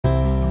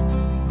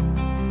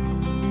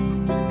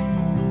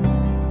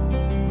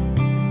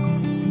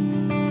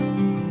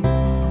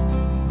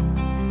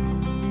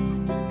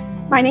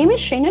My name is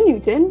Shana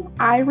Newton.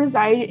 I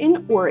reside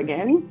in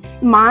Oregon.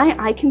 My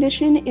eye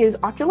condition is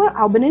ocular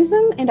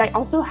albinism, and I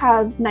also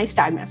have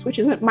nystagmus, which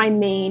isn't my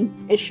main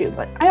issue,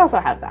 but I also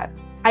have that.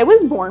 I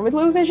was born with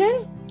low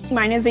vision.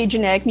 Mine is a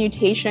genetic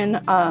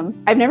mutation.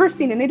 I've never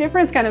seen any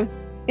difference. Kind of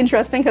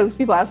interesting because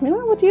people ask me,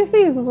 oh, what do you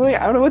see? This is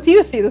like, I don't know, what do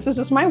you see? This is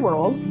just my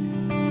world.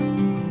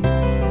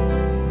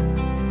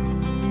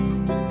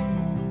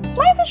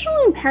 My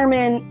visual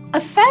impairment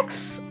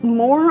affects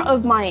more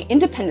of my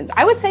independence.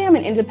 I would say I'm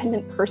an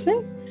independent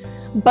person,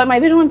 but my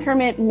visual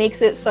impairment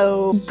makes it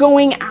so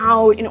going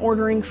out and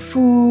ordering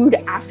food,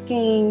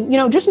 asking,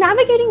 just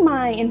navigating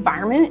my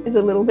environment is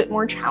a little bit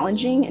more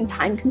challenging and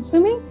time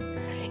consuming.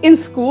 In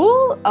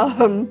school,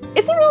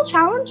 it's a real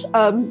challenge,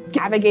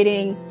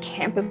 navigating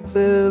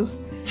campuses,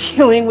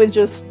 dealing with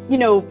just,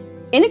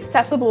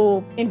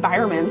 inaccessible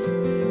environments.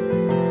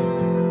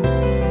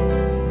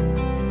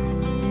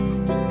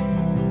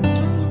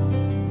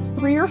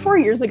 3 or 4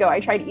 years ago, I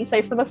tried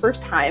eSight for the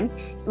first time.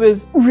 It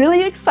was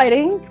really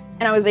exciting,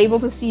 and I was able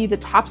to see the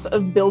tops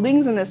of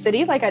buildings in the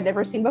city like I'd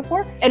never seen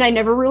before. And I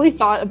never really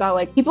thought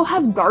about people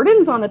have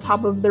gardens on the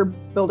top of their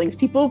buildings.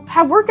 People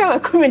have workout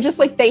equipment, just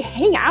they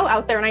hang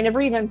out there. And I never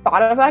even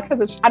thought of that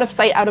because it's out of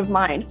sight, out of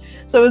mind.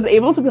 So I was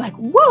able to be like,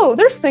 whoa,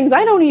 there's things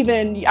I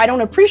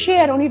don't appreciate,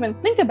 I don't even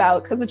think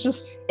about because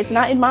it's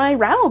not in my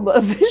realm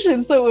of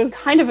vision. So it was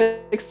kind of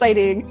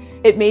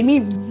exciting. It made me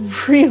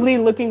really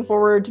looking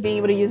forward to being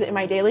able to use it in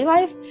my daily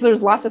life.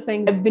 There's lots of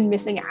things I've been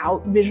missing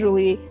out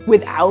visually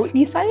without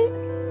eSight.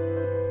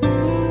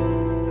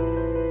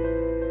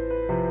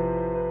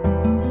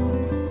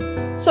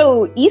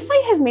 So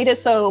eSight has made it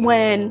so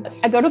when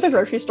I go to the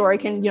grocery store, I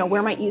can,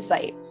 wear my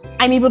eSight.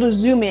 I'm able to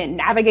zoom in,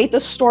 navigate the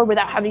store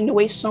without having to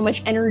waste so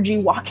much energy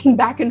walking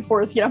back and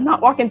forth. I'm not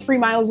walking 3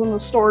 miles in the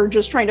store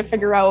just trying to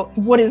figure out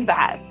what is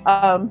that.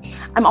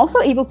 I'm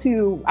also able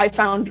to, I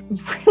found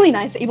really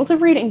nice, able to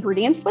read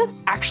ingredients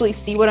lists, actually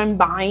see what I'm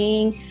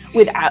buying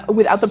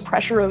without the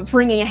pressure of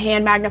bringing a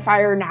hand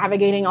magnifier,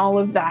 navigating all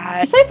of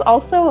that. eSight's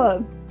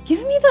also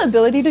giving me the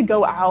ability to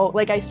go out.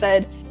 Like I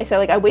said,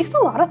 I waste a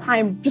lot of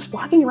time just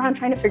walking around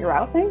trying to figure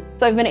out things.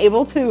 So I've been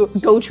able to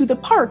go to the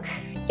park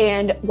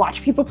and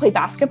watch people play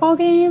basketball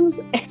games.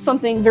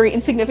 Something very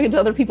insignificant to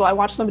other people, I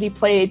watched somebody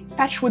play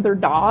fetch with their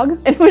dog.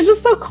 And it was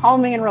just so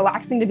calming and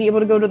relaxing to be able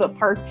to go to the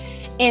park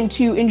and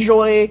to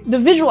enjoy the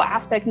visual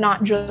aspect,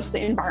 not just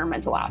the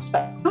environmental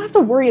aspect. I don't have to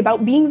worry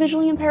about being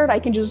visually impaired. I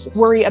can just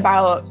worry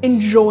about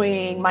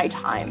enjoying my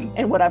time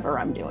and whatever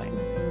I'm doing.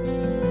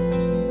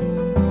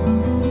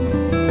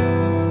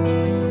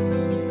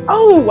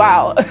 Oh,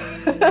 wow.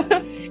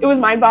 It was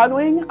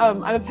mind-boggling.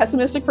 I'm a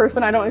pessimistic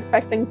person. I don't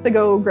expect things to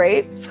go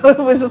great. So it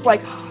was just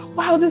like,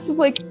 wow, this is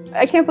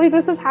I can't believe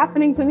this is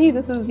happening to me.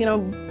 This is,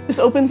 this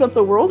opens up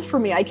the world for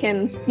me. I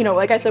can,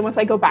 like I said, once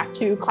I go back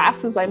to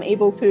classes, I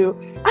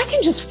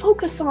can just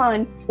focus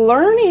on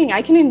learning.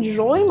 I can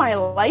enjoy my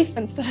life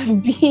instead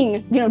of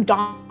being,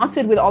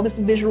 daunted with all this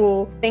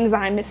visual things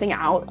that I'm missing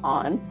out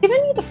on.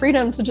 Giving me the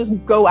freedom to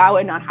just go out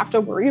and not have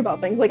to worry about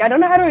things. I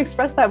don't know how to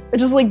express that, but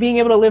just being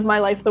able to live my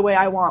life the way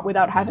I want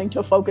without having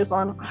to focus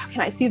on, oh,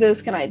 can I see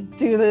this? Can I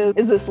do this?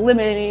 Is this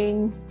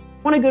limiting?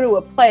 Want to go to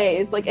a play.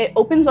 It's it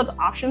opens up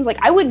options.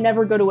 I would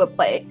never go to a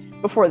play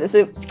before this.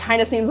 It kind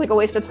of seems like a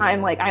waste of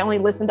time. I only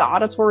listen to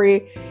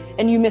auditory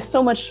and you miss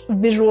so much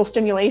visual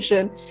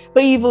stimulation,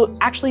 but even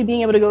actually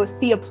being able to go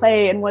see a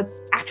play and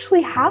what's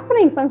actually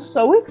happening sounds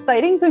so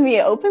exciting to me.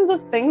 It opens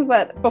up things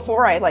that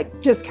before I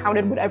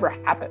discounted would ever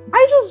happen.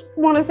 I just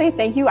want to say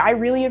thank you. I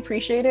really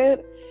appreciate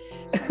it.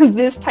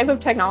 This type of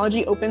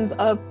technology opens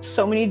up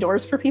so many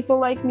doors for people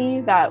like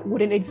me that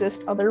wouldn't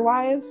exist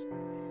otherwise.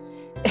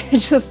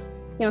 It's just,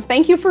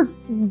 thank you for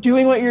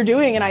doing what you're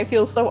doing. And I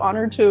feel so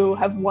honored to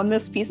have won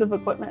this piece of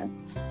equipment.